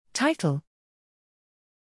Title: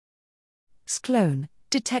 XClone,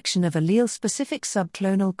 Detection of Allele-Specific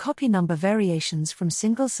Subclonal Copy Number Variations from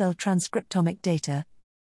Single-Cell Transcriptomic Data.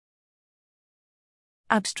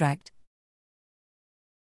 Abstract: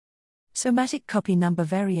 Somatic copy number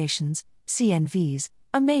variations, CNVs,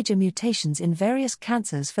 are major mutations in various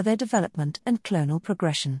cancers for their development and clonal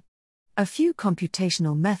progression. A few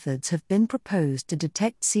computational methods have been proposed to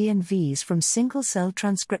detect CNVs from single-cell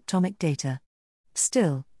transcriptomic data.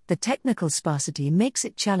 Still, the technical sparsity makes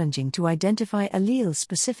it challenging to identify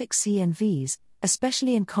allele-specific CNVs,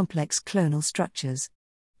 especially in complex clonal structures.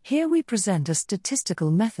 Here we present a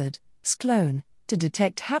statistical method, XClone, to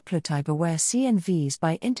detect haplotype-aware CNVs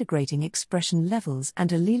by integrating expression levels and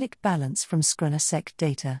allelic balance from XClone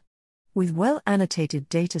data. With well-annotated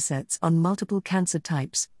datasets on multiple cancer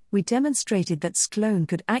types, we demonstrated that XClone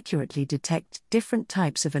could accurately detect different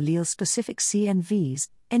types of allele-specific CNVs,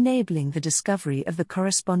 enabling the discovery of the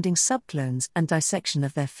corresponding subclones and dissection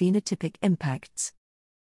of their phenotypic impacts.